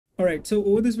Alright, so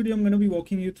over this video, I'm going to be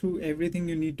walking you through everything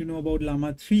you need to know about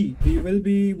Llama 3. We will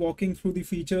be walking through the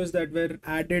features that were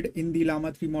added in the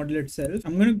Llama 3 model itself.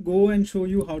 I'm going to go and show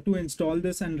you how to install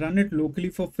this and run it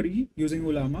locally for free using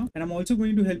OLAMA. And I'm also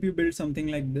going to help you build something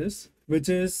like this, which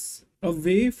is a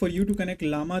way for you to connect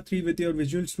Llama 3 with your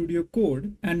Visual Studio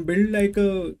Code and build like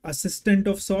a assistant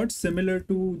of sorts similar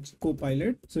to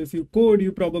Copilot. So if you code,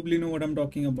 you probably know what I'm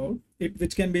talking about.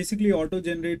 Which can basically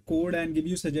auto-generate code and give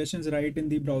you suggestions right in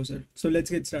the browser. So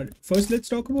let's get started. First, let's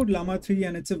talk about Llama 3,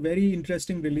 and it's a very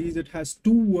interesting release. It has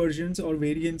two versions or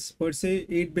variants per se,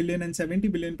 8 billion and 70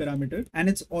 billion parameter, and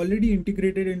it's already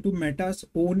integrated into Meta's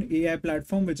own AI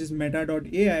platform, which is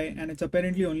meta.ai, and it's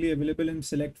apparently only available in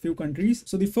select few countries.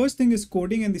 So the first thing is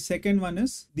coding, and the second one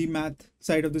is the math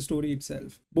side of the story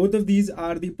itself. Both of these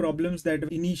are the problems that were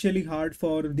initially hard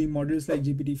for the models like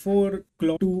GPT-4,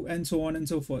 Claude 2, and so on and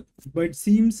so forth. But it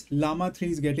seems Llama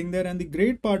 3 is getting there, and the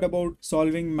great part about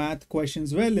solving math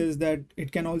questions well is that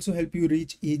it can also help you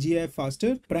reach AGI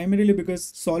faster, primarily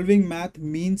because solving math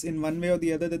means in one way or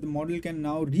the other that the model can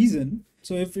now reason.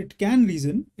 So if it can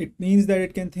reason, it means that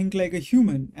it can think like a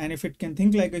human. And if it can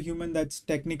think like a human, that's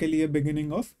technically a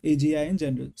beginning of AGI in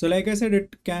general. So like I said,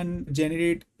 it can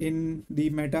generate in the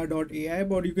meta.ai,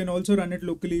 but you can also run it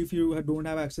locally if you don't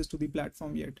have access to the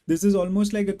platform yet. This is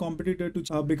almost like a competitor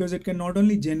to because it can not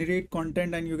only generate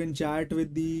content and you can chat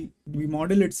with the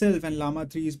model itself, and Llama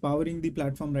 3 is powering the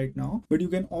platform right now, but you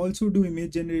can also do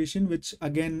image generation, which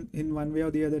again, in one way or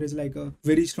the other is like a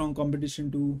very strong competition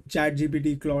to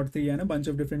ChatGPT, Claude 3, and a bunch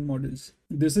of different models.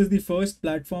 This is the first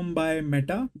platform by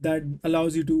Meta that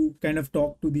allows you to kind of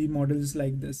talk to the models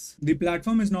like this. The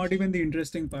platform is not even the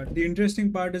interesting part. The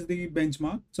interesting part is the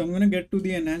benchmark. So I'm going to get to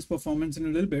the enhanced performance in a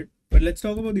little bit. But let's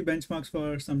talk about the benchmarks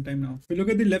for some time now. If you look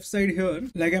at the left side here,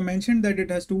 like I mentioned that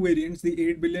it has two variants, the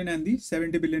 8 billion and the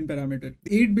 70 billion parameter.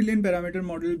 The 8 billion parameter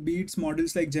model beats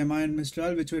models like Gemma and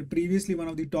Mistral, which were previously one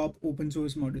of the top open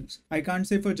source models. I can't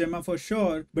say for Gemma for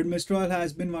sure, but Mistral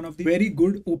has been one of the very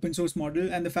good open source model,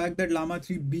 and the fact that Llama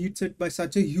 3 beats it by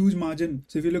such a huge margin.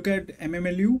 So if you look at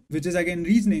MMLU, which is again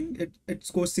reasoning, it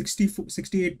scores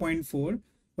 68.4.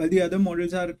 while the other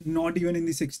models are not even in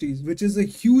the 60s, which is a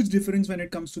huge difference when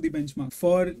it comes to the benchmark.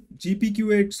 For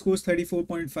GPQA, it scores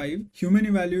 34.5. Human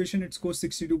evaluation, it scores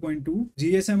 62.2.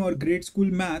 GSM or grade school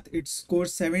math, it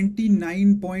scores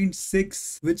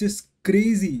 79.6, which is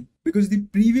crazy, because the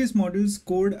previous models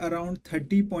scored around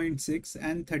 30.6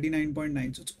 and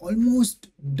 39.9. So it's almost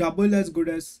double as good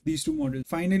as these two models.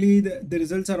 Finally, the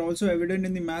results are also evident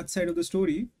in the math side of the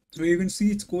story. So you can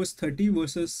see it scores 30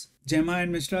 versus Gemma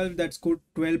and Mistral that scored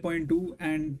 12.2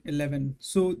 and 11.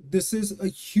 So this is a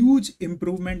huge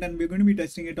improvement, and we're going to be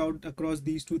testing it out across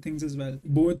these two things as well,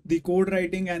 both the code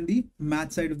writing and the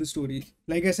math side of the story.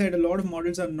 Like I said, a lot of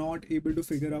models are not able to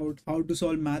figure out how to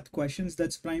solve math questions.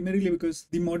 That's primarily because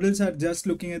the models are just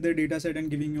looking at their data set and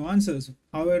giving you answers.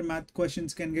 However, math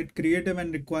questions can get creative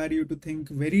and require you to think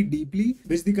very deeply,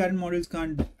 which the current models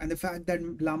can't. And the fact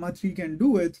that Llama 3 can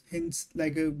do it hints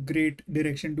like a great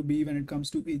direction to be when it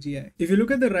comes to AGI. If you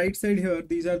look at the right side here,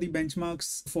 these are the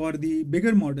benchmarks for the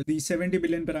bigger model, the 70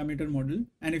 billion parameter model.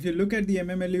 And if you look at the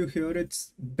MMLU here,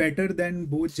 it's better than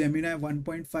both Gemini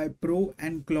 1.5 Pro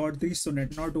and Claude 3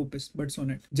 Sonnet, not Opus, but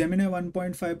Sonnet. Gemini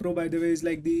 1.5 Pro, by the way, is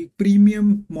like the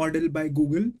premium model by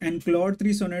Google, and Claude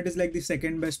 3 Sonnet is like the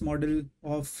second best model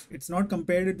of, it's not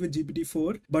compared it with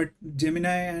GPT-4, but Gemini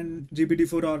and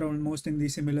GPT-4 are almost in the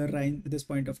similar range at this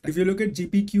point of time. If you look at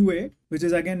GPQA, which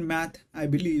is again math, I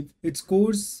believe, it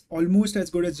scores almost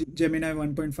as good as Gemini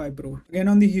 1.5 Pro. Again,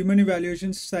 on the human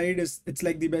evaluation side, it's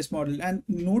like the best model. And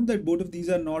note that both of these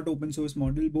are not open source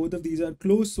model. Both of these are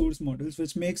closed source models,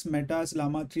 which makes Meta's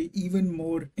Llama 3 even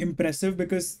more impressive,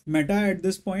 because Meta at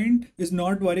this point is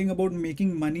not worrying about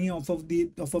making money off of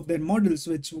their models,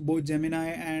 which both Gemini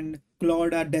and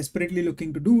Claude are desperately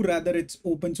looking to do. Rather, it's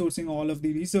open sourcing all of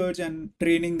the research and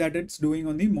training that it's doing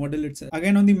on the model itself.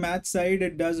 Again, on the math side,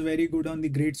 it does very good on the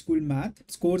grade school math. It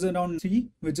scores around 3,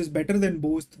 which is better than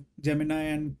both Gemini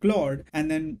and Claude. And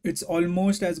then it's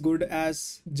almost as good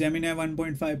as Gemini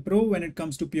 1.5 Pro when it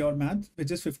comes to pure math,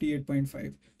 which is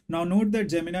 58.5. Now note that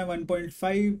Gemini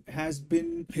 1.5 has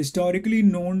been historically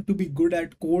known to be good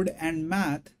at code and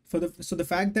math. So the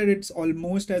fact that it's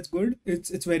almost as good,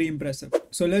 it's very impressive.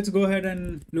 So let's go ahead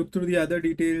and look through the other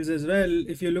details as well.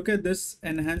 If you look at this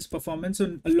enhanced performance,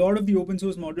 so a lot of the open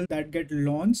source models that get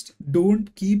launched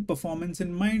don't keep performance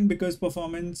in mind, because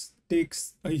performance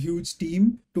takes a huge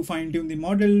team to fine tune the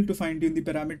model, to fine tune the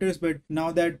parameters. But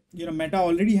now that Meta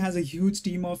already has a huge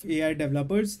team of AI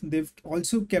developers, they've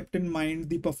also kept in mind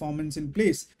the performance in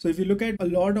place. So if you look at a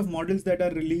lot of models that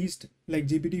are released like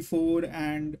GPT-4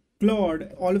 and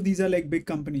Claude, all of these are like big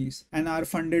companies and are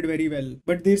funded very well,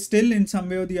 but they still in some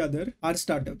way or the other are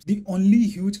startups. The only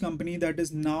huge company that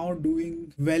is now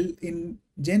doing well in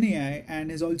Gen AI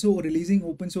and is also releasing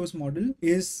open source model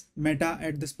is Meta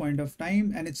at this point of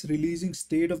time, and it's releasing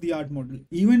state-of-the-art model.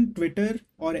 Even Twitter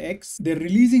or X, they're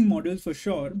releasing models for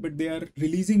sure, but they are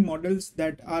releasing models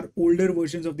that are older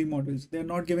versions of the models. They're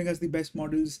not giving us the best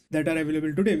models that are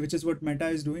available today, which is what Meta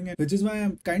is doing, and which is why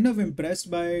I'm kind of impressed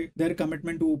by their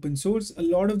commitment to open source. A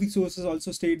lot of the sources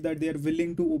also state that they are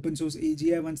willing to open source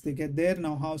AGI once they get there.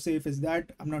 Now, how safe is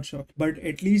that? I'm not sure, but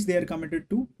at least they are committed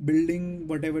to building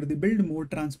whatever they build more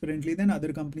transparently than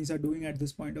other companies are doing at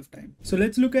this point of time. So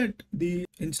let's look at the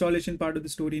installation part of the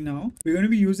story now. We're going to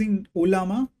be using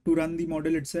OLAMA to run the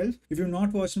model itself. If you've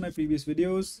not watched my previous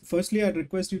videos, firstly, I'd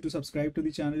request you to subscribe to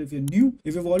the channel if you're new.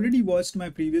 If you've already watched my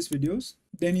previous videos,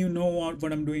 then you know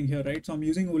what I'm doing here, right? So I'm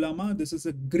using OLAMA. This is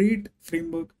a great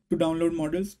framework to download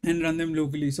models and run them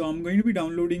locally. So I'm going to be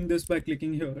downloading this by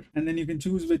clicking here, and then you can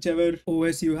choose whichever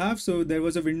OS you have. So there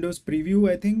was a Windows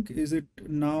preview, I think. Is it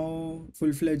now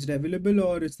full-fledged available,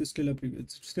 or is this still a preview?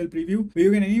 It's still preview. But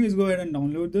you can anyways go ahead and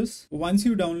download this. Once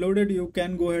you download it, you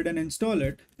can go ahead and install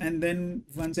it. And then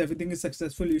once everything is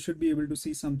successful, you should be able to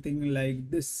see something like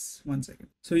this. One second.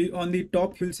 So on the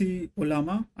top, you'll see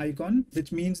OLAMA icon,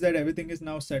 which means that everything is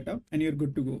now set up and you're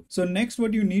good to go. So next,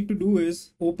 what you need to do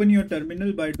is open your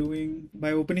terminal by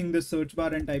opening the search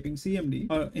bar and typing CMD,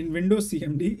 or in Windows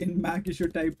CMD. In Mac you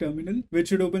should type terminal, which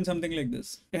should open something like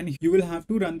this, and you will have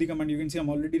to run the command. You can see I'm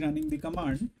already running the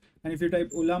command, and if you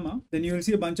type OLAMA, then you will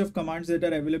see a bunch of commands that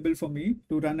are available for me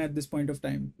to run at this point of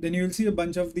time. Then you will see a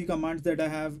bunch of the commands that I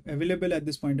have available at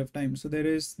this point of time. So there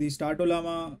is the start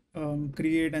OLAMA,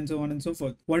 create, and so on and so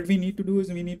forth. What we need to do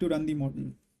is we need to run the model.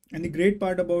 And the great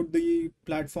part about the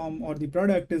platform or the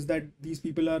product is that these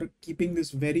people are keeping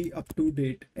this very up to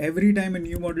date. Every time a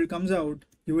new model comes out,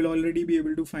 you will already be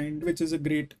able to find, which is a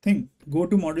great thing. Go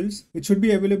to models. It should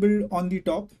be available on the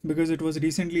top because it was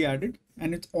recently added.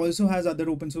 And it also has other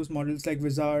open source models like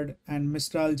Wizard and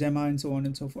Mistral, Gemma, and so on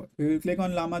and so forth. We will click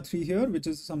on Llama-3 here, which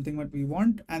is something what we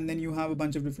want. And then you have a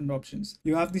bunch of different options.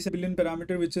 You have the 7 billion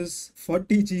parameter, which is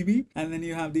 40 GB. And then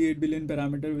you have the 8 billion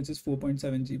parameter, which is 4.7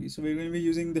 GB. So we're going to be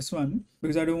using this one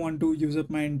because I don't want to use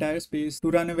up my entire space to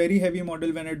run a very heavy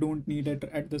model when I don't need it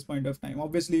at this point of time.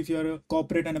 Obviously, if you're a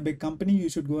corporate and a big company, you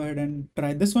should go ahead and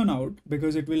try this one out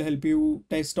because it will help you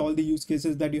test all the use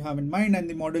cases that you have in mind. And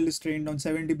the model is trained on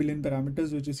 70 billion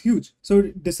parameters, which is huge. So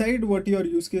decide what your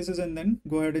use case is and then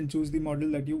go ahead and choose the model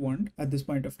that you want at this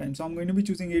point of time. So I'm going to be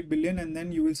choosing 8 billion, and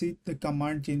then you will see the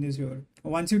command changes here.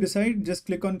 Once you decide, just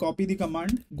click on copy the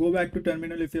command, go back to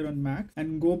terminal if you're on Mac,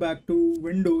 and go back to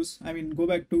Windows. Go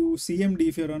back to CMD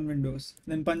if you're on Windows.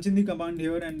 Then punch in the command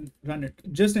here and run it.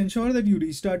 Just ensure that you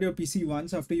restart your PC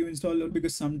once after you install it,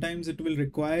 because sometimes it will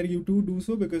require you to do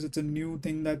so because it's a new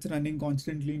thing that's running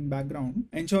constantly in background.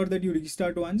 Ensure that you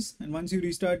restart once, and once you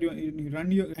restart,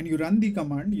 you run the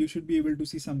command, you should be able to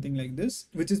see something like this,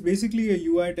 which is basically a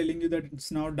UI telling you that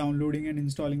it's now downloading and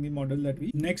installing the model that we.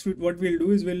 Next, what we'll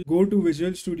do is we'll go to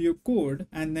Visual Studio Code,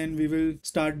 and then we will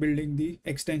start building the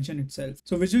extension itself.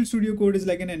 So Visual Studio Code is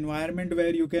like an environment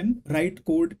where you can write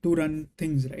code to run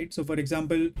things, right? So for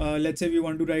example, let's say we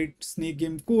want to write snake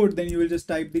game code, then you will just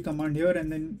type the command here,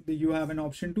 and then you have an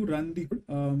option to run the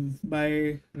code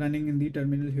by running in the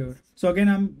terminal here. So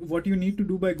again, what you need to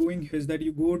do by going here is that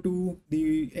you go to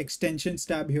the extensions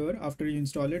tab here after you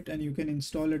install it, and you can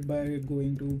install it by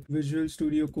going to Visual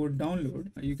Studio Code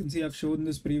download. You can see I've shown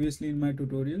this previously in my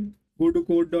tutorial. Go to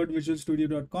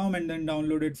code.visualstudio.com and then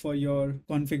download it for your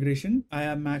configuration. I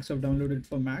have Mac, so I've downloaded it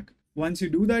for Mac. Once you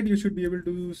do that, you should be able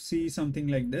to see something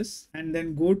like this, and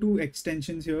then go to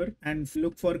extensions here and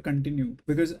look for continue,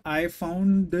 because I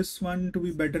found this one to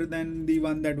be better than the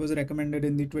one that was recommended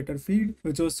in the Twitter feed,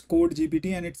 which was Code GPT,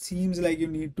 and it seems like you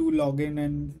need to log in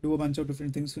and do a bunch of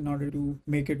different things in order to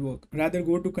make it work. Rather,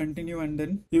 go to continue, and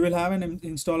then you will have an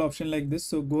install option like this.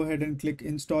 So go ahead and click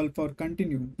install for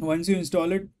continue. Once you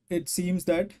install it, it seems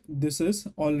that this is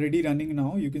already running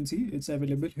now. You can see it's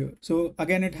available here. So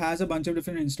again, it has a bunch of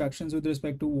different instructions with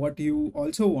respect to what you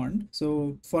also want.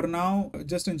 So for now,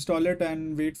 just install it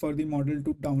and wait for the model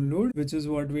to download, which is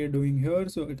what we're doing here.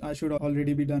 So I should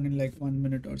already be done in like 1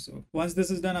 minute or so. Once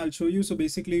this is done, I'll show you. So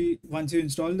basically, once you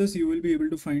install this, you will be able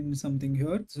to find something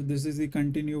here. So this is the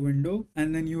continue window,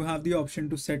 and then you have the option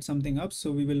to set something up.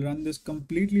 So we will run this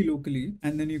completely locally,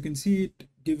 and then you can see it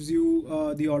gives you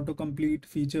the autocomplete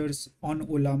features on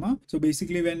OLAMA. So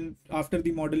basically when after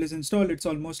the model is installed, it's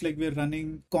almost like we're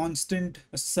running constant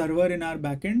server in our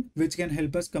backend, which can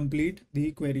help us complete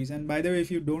the queries. And by the way,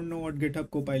 if you don't know what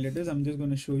GitHub Copilot is, I'm just going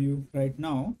to show you right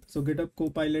now. So GitHub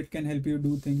Copilot can help you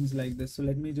do things like this. So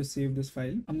let me just save this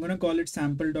file. I'm going to call it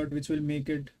sample dot, which will make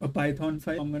it a Python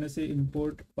file. I'm going to say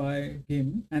import by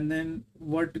him. And then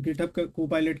what GitHub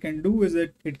Copilot can do is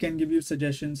that it can give you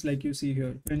suggestions like you see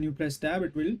here. When you press tab,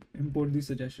 it will import the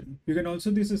suggestion. You can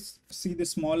also see the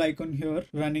small icon here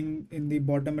running in the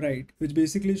bottom right, which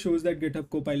basically shows that GitHub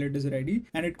Copilot is ready,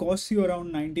 and it costs you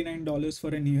around $99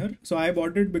 for an year. So I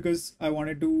bought it because I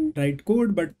wanted to write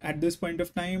code, but at this point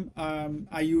of time,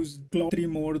 I use Llama-3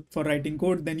 more for writing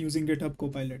code than using GitHub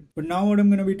Copilot. But now what I'm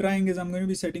going to be trying is I'm going to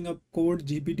be setting up code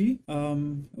GPT.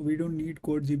 We don't need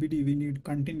code GPT, we need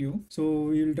continue. So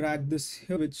we'll drag this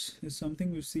here, which is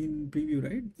something we've seen in preview,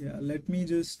 right? Yeah, let me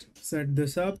just set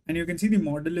this up, and you can see the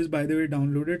model is, by the way,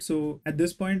 downloaded. So at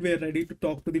this point we are ready to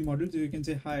talk to the model. So you can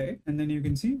say hi, and then you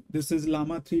can see this is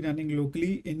Llama-3 running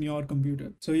locally in your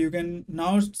computer. So you can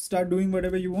now start doing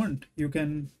whatever you want. You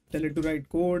can tell it to write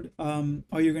code,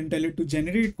 or you can tell it to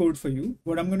generate code for you.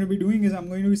 What I'm going to be doing is I'm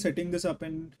going to be setting this up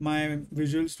in my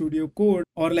Visual Studio Code,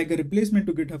 or like a replacement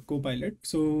to GitHub Copilot,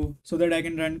 so that I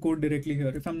can run code directly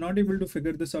here. If I'm not able to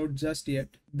figure this out just yet,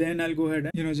 then I'll go ahead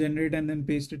and generate and then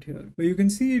paste it here. But you can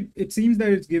see it seems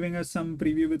that it's giving us some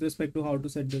preview with respect to how to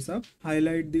set this up.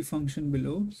 Highlight the function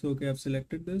below. So okay, I've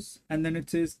selected this, and then it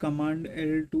says Command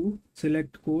L to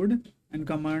select code and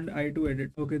Command I to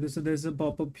edit. Okay, there's a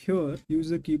pop-up here. Use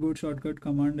the keyboard shortcut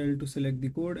Command L to select the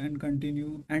code and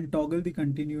continue, and toggle the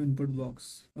continue input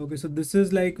box. Okay, so this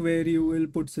is like where you will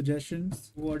put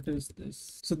suggestions. What is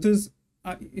this?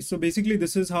 So basically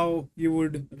this is how you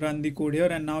would run the code here,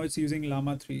 and now it's using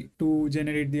Llama-3 to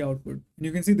generate the output. And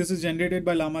you can see this is generated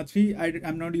by Llama-3.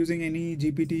 I'm not using any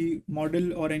GPT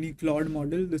model or any Claude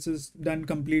model. This is done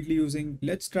completely using,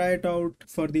 let's try it out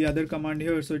for the other command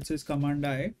here. So it says Command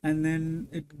I, and then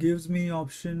it gives me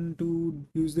option to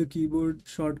use the keyboard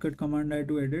shortcut Command I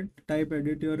to edit. Type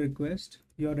edit your edit request.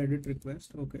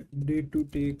 Okay, update to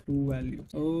take true value.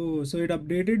 Oh, so it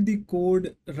updated the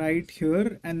code right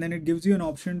here, and then it gives you an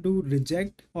option to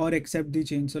reject or accept the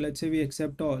change. So let's say we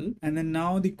accept all, and then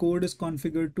now the code is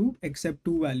configured to accept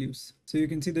two values. So you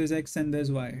can see there's X and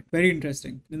there's Y. Very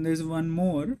interesting. Then there's one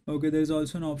more. Okay, there's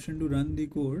also an option to run the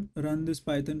code. Run this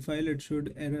Python file. It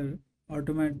should error.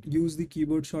 Use the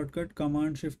keyboard shortcut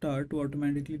Command Shift R to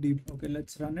automatically okay,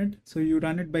 let's run it. So you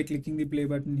run it by clicking the play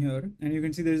button here, and you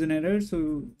can see there's an error.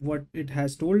 So what it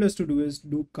has told us to do is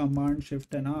do Command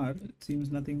Shift and R. It seems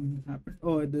nothing happened.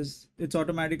 Oh, it's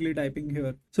automatically typing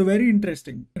here. So very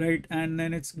interesting, right? And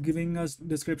then it's giving us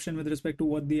description with respect to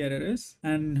what the error is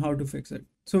and how to fix it.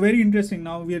 So very interesting.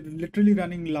 Now we are literally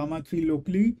running Llama-3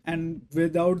 locally and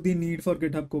without the need for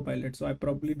GitHub Copilot. So I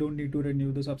probably don't need to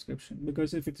renew the subscription,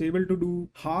 because if it's able to do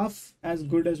half as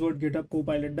good as what GitHub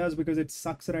Copilot does, because it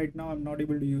sucks right now, I'm not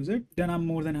able to use it, then I'm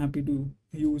more than happy to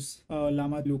use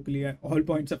Llama locally at all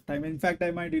points of time. In fact,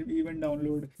 I might even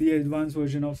download the advanced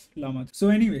version of Llama. So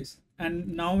anyways,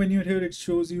 and now when you're here, it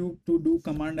shows you to do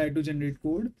Command I to generate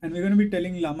code. And we're going to be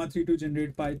telling Llama-3 to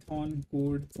generate Python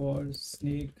code for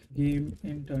snake game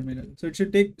in terminal. So it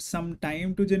should take some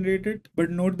time to generate it, but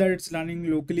note that it's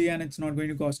running locally and it's not going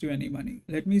to cost you any money.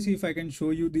 Let me see if I can show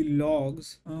you the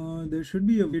logs. There should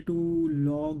be a way to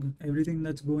log everything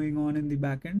that's going on in the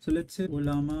backend. So let's say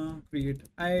OLAMA create.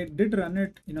 I did run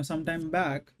it, some time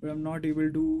back, but I'm not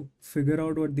able to figure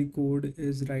out what the code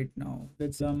is right now.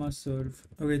 Let's Llama serve.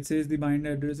 Okay, it says the bind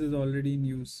address is already in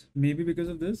use. Maybe because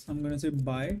of this, I'm going to say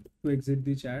bye to exit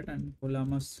the chat and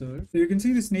OLAMA serve. So you can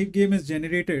see the snake game is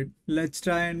generated. Let's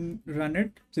try and run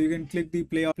it. So you can click the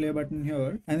play button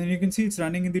here, and then you can see it's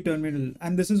running in the terminal.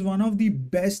 And this is one of the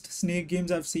best snake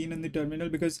games I've seen in the terminal,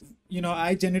 because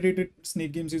I generated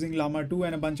snake games using Llama 2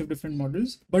 and a bunch of different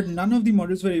models, but none of the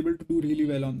models were able to do really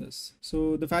well on this.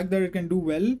 So the fact that it can do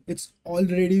well, it's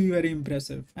already very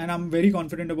impressive, and I'm very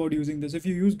confident about using this. If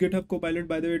you use GitHub Copilot,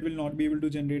 by the way, it will not be able to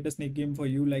generate a snake game for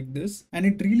you like this. And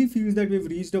it really feels that we've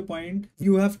reached a point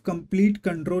you have complete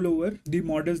control over the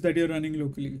models that you're running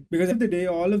locally, because at the end of the day,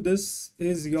 all of this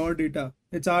is your data.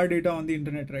 It's our data on the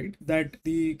internet, right? That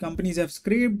the companies have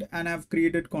scraped and have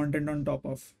created content on top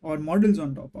of, or models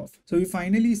on top of. So we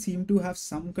finally seem to have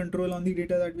some control on the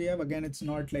data that we have. Again, it's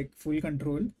not like full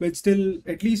control, but still,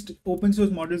 at least open source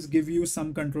models give you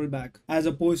some control back, as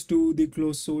opposed to the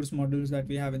closed source models that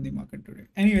we have in the market today.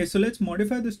 Anyway, so let's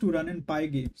modify this to run in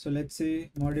Pygame. So let's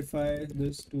say modify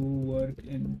this to work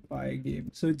in Pygame.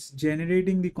 So it's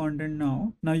generating the content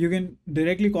now. Now you can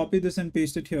directly copy this and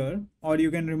paste it here, or you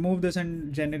can remove this and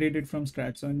can generate it from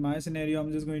scratch. So in my scenario,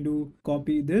 I'm just going to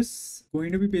copy this,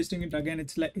 going to be pasting it again.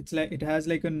 It's like it has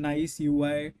like a nice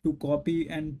UI to copy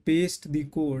and paste the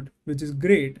code, which is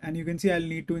great. And you can see I'll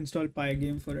need to install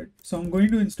Pygame for it. So I'm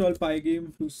going to install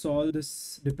Pygame to solve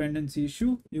this dependency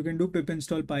issue. You can do pip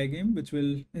install Pygame, which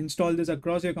will install this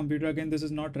across your computer. Again, this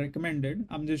is not recommended.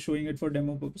 I'm just showing it for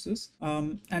demo purposes.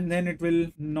 And then it will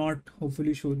not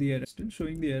hopefully show the error. Still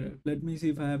showing the error. Let me see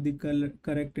if I have the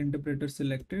correct interpreter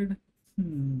selected.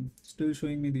 Still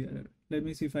showing me the error. Let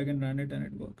me see if I can run it and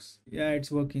it works. Yeah,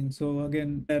 it's working. So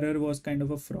again, error was kind of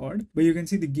a fraud, but you can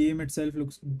see the game itself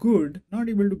looks good. Not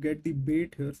able to get the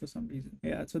bait here for some reason.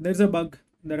 Yeah, so there's a bug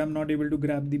that I'm not able to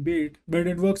grab the bait, but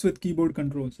it works with keyboard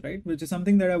controls, right? Which is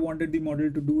something that I wanted the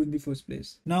model to do in the first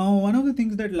place. Now, one of the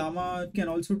things that Llama can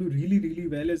also do really, really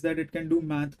well is that it can do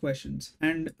math questions.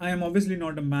 And I am obviously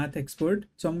not a math expert.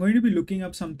 So I'm going to be looking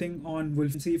up something on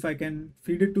Wolf and see if I can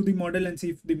feed it to the model and see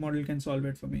if the model can solve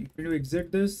it for me. I'm going to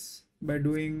exit this by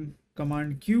doing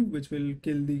Command Q, which will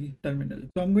kill the terminal.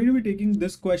 So I'm going to be taking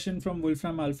this question from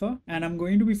Wolfram Alpha and I'm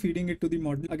going to be feeding it to the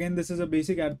model. Again, this is a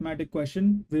basic arithmetic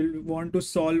question. We'll want to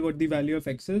solve what the value of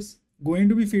x is. Going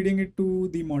to be feeding it to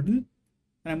the model and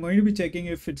I'm going to be checking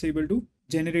if it's able to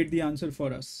generate the answer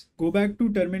for us. Go back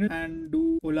to terminal and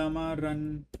do OLAMA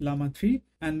run Llama-3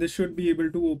 and this should be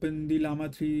able to open the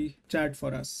Llama-3 chat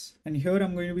for us. And here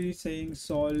I'm going to be saying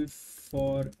solve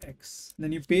for x.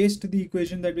 Then you paste the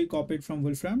equation that we copied from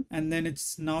Wolfram and then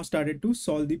it's now started to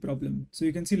solve the problem. So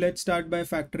you can see, let's start by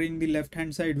factoring the left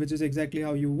hand side, which is exactly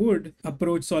how you would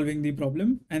approach solving the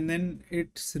problem. And then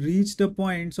it's reached a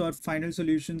point. So our final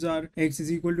solutions are x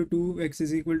is equal to 2, x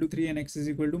is equal to 3 and x is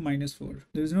equal to -4.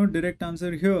 There's no direct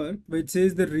answer here, but it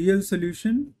says the real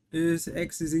solution is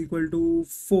x is equal to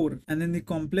 4 and then the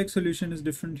complex solution is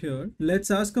different here. Let's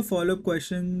ask a follow-up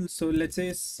question. So let's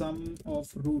say sum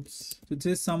of roots. So it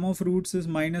says sum of roots is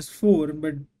 -4,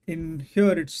 but in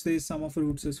here it says sum of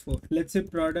roots is 4. Let's say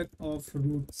product of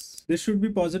roots. This should be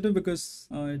positive because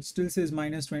it still says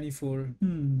 -24.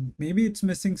 Maybe it's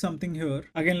missing something here.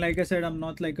 Again, like I said, I'm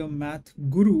not like a math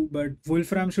guru, but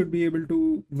Wolfram should be able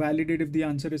to validate if the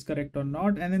answer is correct or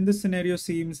not. And in this scenario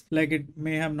seems like it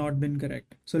may have not been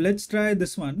correct. So let's try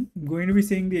this one. I'm going to be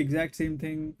saying the exact same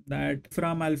thing that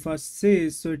Wolfram Alpha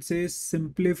says. So it says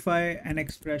simplify an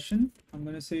expression. I'm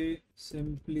going to say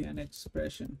simply an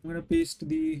expression. I'm going to paste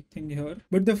the thing here.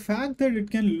 But the fact that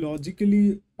it can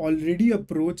logically already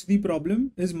approach the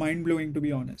problem is mind-blowing, to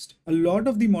be honest. A lot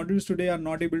of the models today are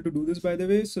not able to do this, by the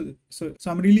way. So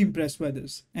I'm really impressed by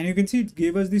this. And you can see it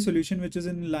gave us the solution, which is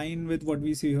in line with what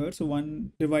we see here. So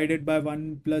 1 divided by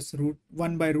 1 plus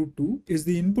 1 by root 2 is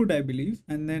the input, I believe.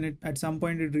 And then at some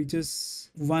point it reaches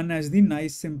 1 as the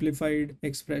nice simplified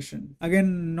expression.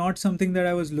 Again, not something that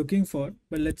I was looking for,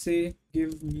 but let's say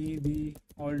give me the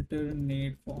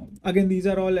alternate form. Again, these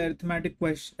are all arithmetic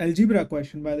algebra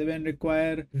question, by the way, and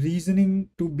require reasoning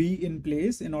to be in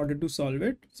place in order to solve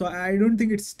it. So I don't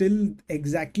think it's still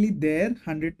exactly there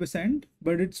 100%,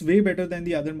 but it's way better than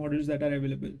the other models that are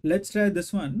available. Let's try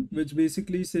this one, which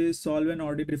basically says solve an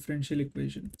ordinary differential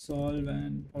equation. Solve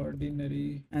an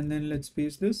ordinary, and then let's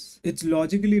paste this. It's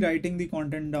logically writing the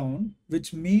content down,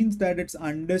 which means that it's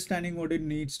understanding what it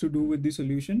needs to do with the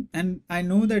solution. And I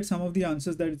know that some of the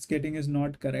answers that it's getting is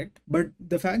not correct, but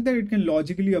the fact that it can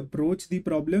logically approach the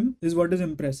problem is what is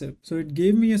impressive. So it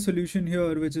gave me a solution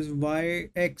here, which is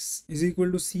yx is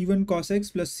equal to c1 cos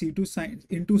x plus c2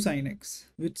 sin x,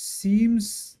 which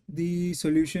seems the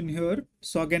solution here.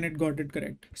 So again, it got it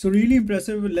correct. So really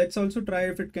impressive. Let's also try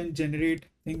if it can generate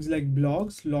things like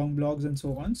blogs, long blogs and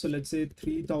so on. So let's say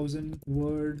 3000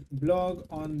 word blog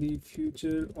on the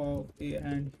future of AI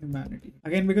and humanity.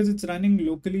 Again, because it's running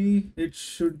locally, it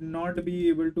should not be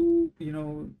able to,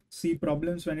 see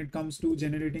problems when it comes to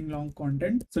generating long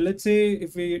content. So let's say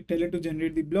if we tell it to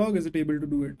generate the blog, is it able to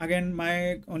do it? Again,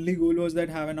 my only goal was that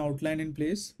have an outline in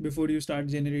place before you start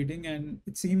generating. And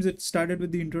it seems it started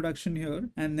with the introduction here,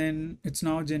 and then it's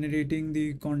now generating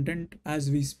the content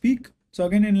as we speak. So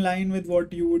again, in line with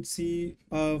what you would see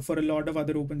for a lot of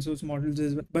other open source models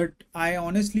as well. But I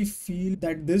honestly feel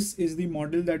that this is the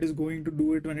model that is going to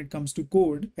do it when it comes to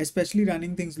code, especially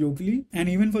running things locally and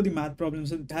even for the math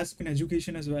problems. So it has been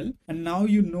education as well. And now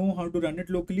you know how to run it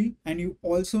locally, and you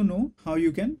also know how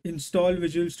you can install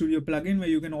Visual Studio plugin where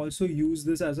you can also use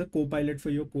this as a co-pilot for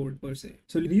your code per se.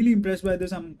 So really impressed by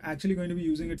this. I'm actually going to be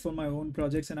using it for my own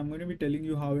projects, and I'm going to be telling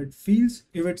you how it feels.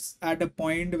 If it's at a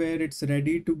point where it's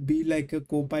ready to be like a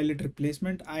co-pilot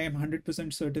replacement, I am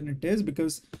 100% certain it is,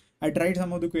 because I tried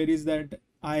some of the queries that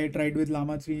I tried with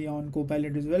Llama 3 on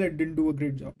co-pilot as well. It didn't do a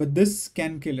great job, but this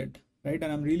can kill it. right?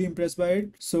 And I'm really impressed by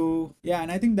it. So yeah,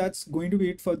 and I think that's going to be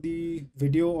it for the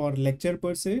video or lecture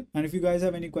per se. And if you guys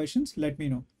have any questions, let me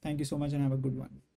know. Thank you so much and have a good one.